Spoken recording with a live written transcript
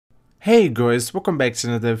Hey guys, welcome back to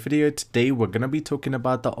another video. Today we're gonna be talking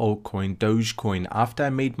about the altcoin Dogecoin. After I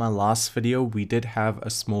made my last video, we did have a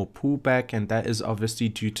small pullback, and that is obviously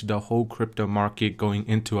due to the whole crypto market going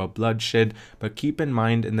into a bloodshed. But keep in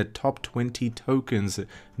mind, in the top 20 tokens,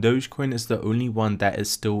 Dogecoin is the only one that is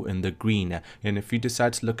still in the green. And if you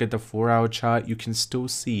decide to look at the 4-hour chart, you can still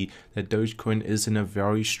see that Dogecoin is in a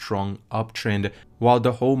very strong uptrend, while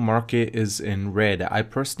the whole market is in red. I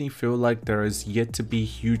personally feel like there is yet to be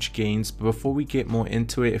huge gains. But before we get more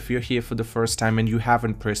into it, if you're here for the first time and you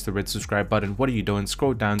haven't pressed the red subscribe button, what are you doing?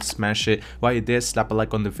 Scroll down, smash it. While you're there, slap a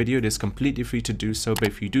like on the video. It is completely free to do so, but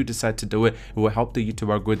if you do decide to do it, it will help the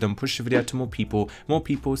YouTube algorithm push the video out to more people. More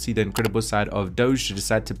people see the incredible side of Doge, to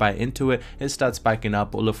decide to buy into it, and start spiking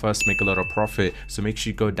up. All of us make a lot of profit, so make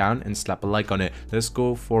sure you go down and slap a like on it. Let's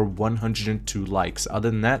go for 102 likes.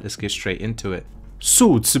 Other than that, let's get straight into it.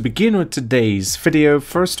 So to begin with today's video,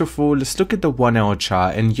 first of all, let's look at the 1-hour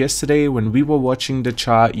chart. And yesterday when we were watching the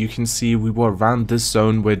chart, you can see we were around this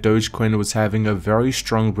zone where Dogecoin was having a very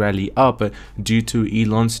strong rally up due to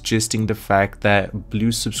Elon suggesting the fact that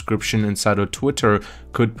blue subscription inside of Twitter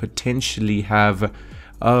could potentially have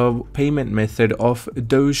a payment method of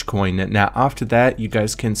Dogecoin. Now after that, you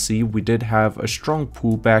guys can see we did have a strong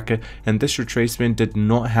pullback, and this retracement did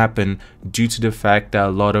not happen due to the fact that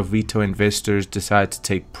a lot of retail investors decided to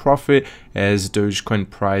take profit as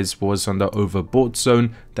Dogecoin price was on the overbought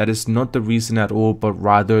zone. That is not the reason at all, but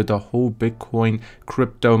rather the whole Bitcoin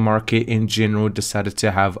crypto market in general decided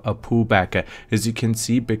to have a pullback. As you can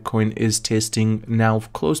see, Bitcoin is testing now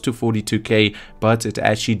close to 42k, but it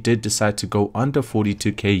actually did decide to go under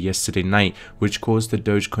 42k yesterday night, which caused the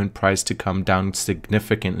Dogecoin price to come down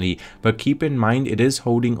significantly. But keep in mind, it is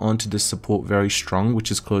holding on to the support very strong, which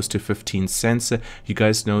is close to 15 cents. You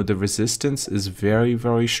guys know the resistance is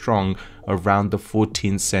very strong around the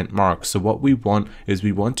 14-cent mark. So what we want is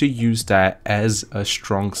we want to use that as a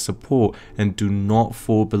strong support and do not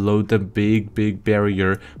fall below the big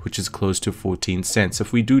barrier, which is close to 14 cents.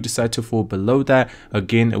 If we do decide to fall below that,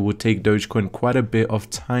 again, it will take Dogecoin quite a bit of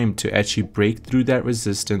time to actually break through that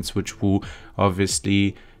resistance, which will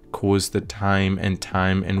obviously cause the time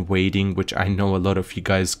and waiting, which I know a lot of you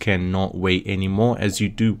guys cannot wait anymore, as you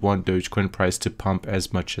do want Dogecoin price to pump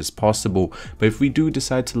as much as possible. But if we do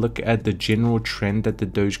decide to look at the general trend that the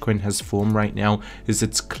Dogecoin has formed right now, is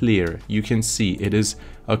it's clear. You can see it is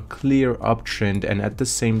a clear uptrend, and at the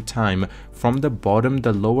same time, from the bottom,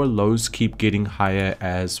 the lower lows keep getting higher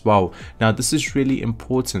as well. Now this is really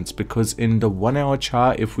important because in the 1-hour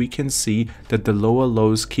chart, if we can see that the lower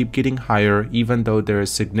lows keep getting higher, even though there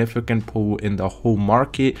is significant pull in the whole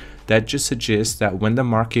market, that just suggests that when the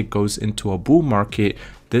market goes into a bull market,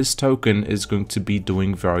 this token is going to be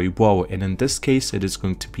doing very well, and in this case it is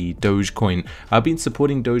going to be Dogecoin. I've been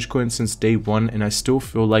supporting Dogecoin since day one, and I still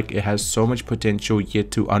feel like it has so much potential yet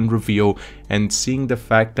to unreveal. And seeing the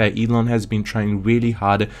fact that Elon has been trying really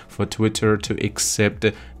hard for Twitter to accept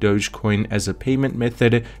Dogecoin as a payment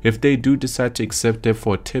method, if they do decide to accept it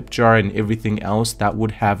for a tip jar and everything else, that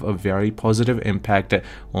would have a very positive impact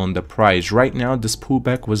on the price. Right now, this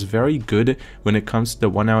pullback was very good when it comes to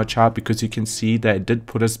the 1-hour chart, because you can see that it did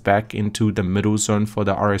put us back into the middle zone for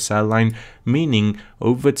the RSI line, meaning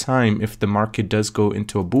over time, if the market does go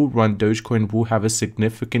into a bull run, Dogecoin will have a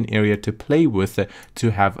significant area to play with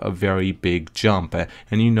to have a very big jump.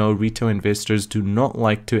 And you know, retail investors do not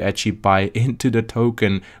like to actually buy into the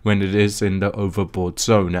token when it is in the overbought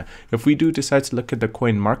zone. If we do decide to look at the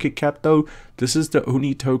coin market cap though, this is the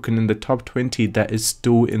only token in the top 20 that is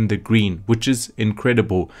still in the green, which is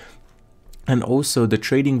incredible. And also the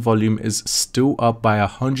trading volume is still up by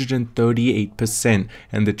 138%,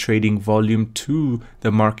 and the trading volume to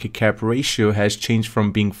the market cap ratio has changed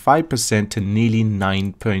from being 5% to nearly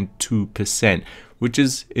 9.2%. which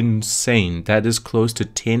is insane. That is close to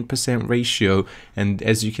 10% ratio, and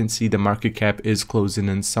as you can see, the market cap is closing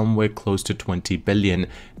in somewhere close to 20 billion.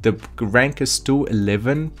 The rank is still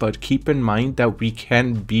 11, but keep in mind that we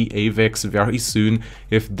can be AVAX very soon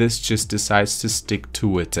if this just decides to stick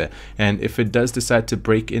to it. And if it does decide to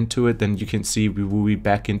break into it, then you can see we will be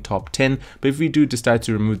back in top 10. But if we do decide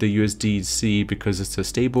to remove the USDC because it's a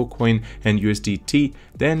stable coin and USDT,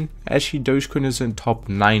 then actually Dogecoin is in top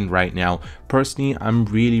 9 right now. Personally, I'm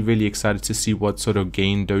really excited to see what sort of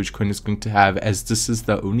gain Dogecoin is going to have, as this is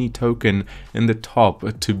the only token in the top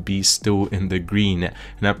to be still in the green.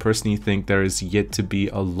 And I personally think there is yet to be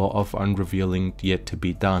a lot of unrevealing yet to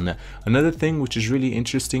be done. Another thing which is really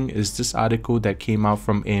interesting is this article that came out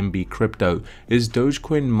from AMB Crypto. Is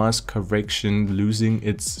Dogecoin Musk correction losing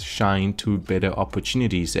its shine to better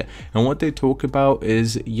opportunities? And what they talk about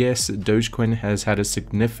is, yes, Dogecoin has had a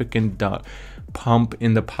significant pump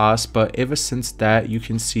in the past, but ever since that, you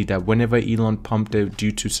can see that whenever Elon pumped it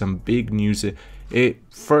due to some big news,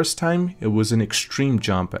 first time it was an extreme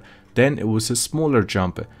jump, then it was a smaller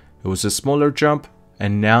jump,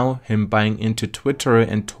 and now him buying into Twitter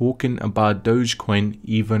and talking about Dogecoin,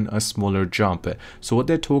 even a smaller jump. So what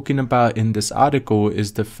they're talking about in this article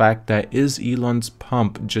is the fact that is Elon's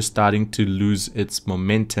pump just starting to lose its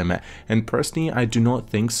momentum? And personally, I do not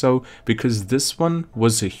think so, because this one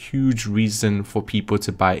was a huge reason for people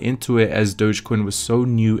to buy into it, as Dogecoin was so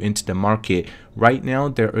new into the market. Right now,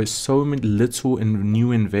 there are so many little and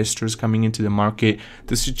new investors coming into the market.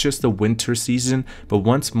 This is just the winter season, but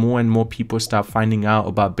once more and more people start finding out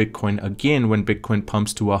about Bitcoin again, when Bitcoin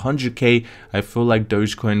pumps to 100k, I feel like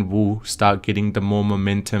Dogecoin will start getting the more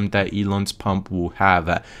momentum that Elon's pump will have.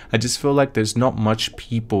 I just feel like there's not much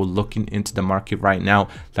people looking into the market right now.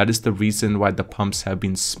 That is the reason why the pumps have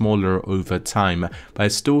been smaller over time. But I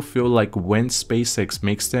still feel like when SpaceX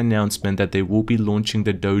makes the announcement that they will be launching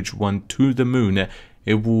the Doge 1 to the moon,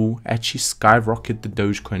 it will actually skyrocket the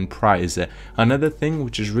Dogecoin price. Another thing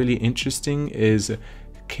which is really interesting is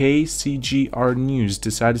KCGR News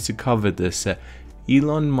decided to cover this.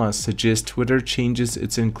 Elon Musk suggests Twitter changes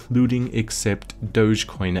its including except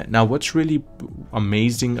Dogecoin. Now, what's really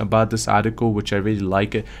amazing about this article, which I really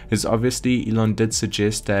like, is obviously Elon did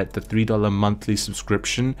suggest that the $3 monthly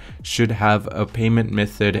subscription should have a payment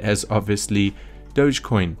method as obviously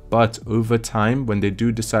Dogecoin, but over time, when they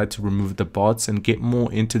do decide to remove the bots and get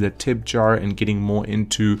more into the tip jar and getting more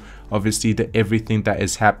into obviously the everything that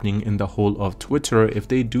is happening in the whole of Twitter, if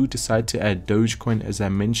they do decide to add Dogecoin, as I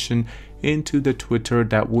mentioned, into the Twitter,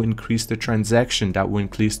 that will increase the transaction, that will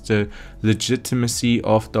increase the legitimacy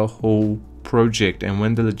of the whole project. And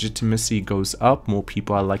when the legitimacy goes up, more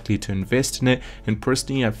people are likely to invest in it. And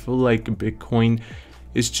personally, I feel like Bitcoin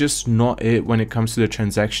is just not it when it comes to the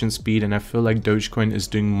transaction speed, and I feel like Dogecoin is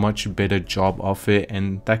doing much better job of it,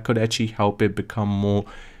 and that could actually help it become more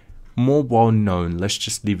well known. Let's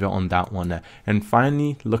just leave it on that one. And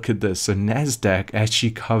finally, look at this. So Nasdaq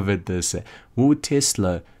actually covered this. Will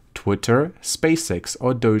Tesla, Twitter, SpaceX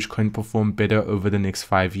or Dogecoin perform better over the next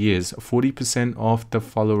 5 years? 40% of the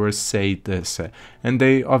followers say this, and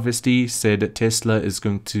they obviously said that Tesla is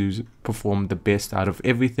going to perform the best out of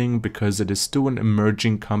everything because it is still an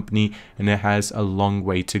emerging company and it has a long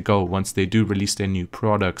way to go once they do release their new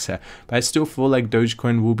products. But I still feel like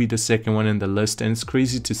Dogecoin will be the second one in the list, and it's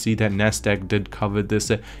crazy to see that Nasdaq did cover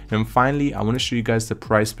this. And finally, I want to show you guys the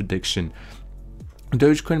price prediction.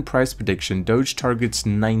 Dogecoin price prediction. Doge targets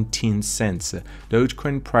 19 cents.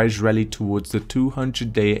 Dogecoin price rallied towards the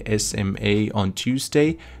 200-day SMA on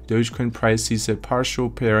Tuesday. Dogecoin price sees a partial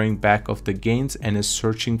paring back of the gains and is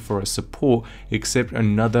searching for a support, except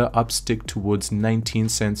another upstick towards 19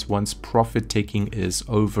 cents once profit taking is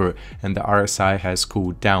over and the RSI has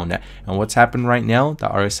cooled down. And what's happened right now, the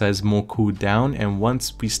RSI is more cooled down, and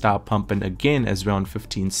once we start pumping again as around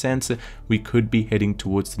 15 cents, we could be heading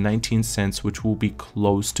towards the 19 cents, which will be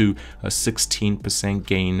close to a 16%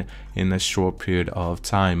 gain in a short period of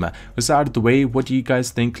time. With that out of the way, what do you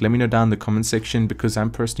guys think? Let me know down in the comment section, because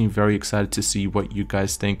I'm personally very excited to see what you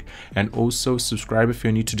guys think. And also subscribe if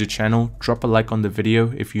you're new to the channel, drop a like on the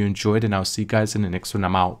video if you enjoyed, and I'll see you guys in the next one.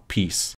 I'm out. Peace.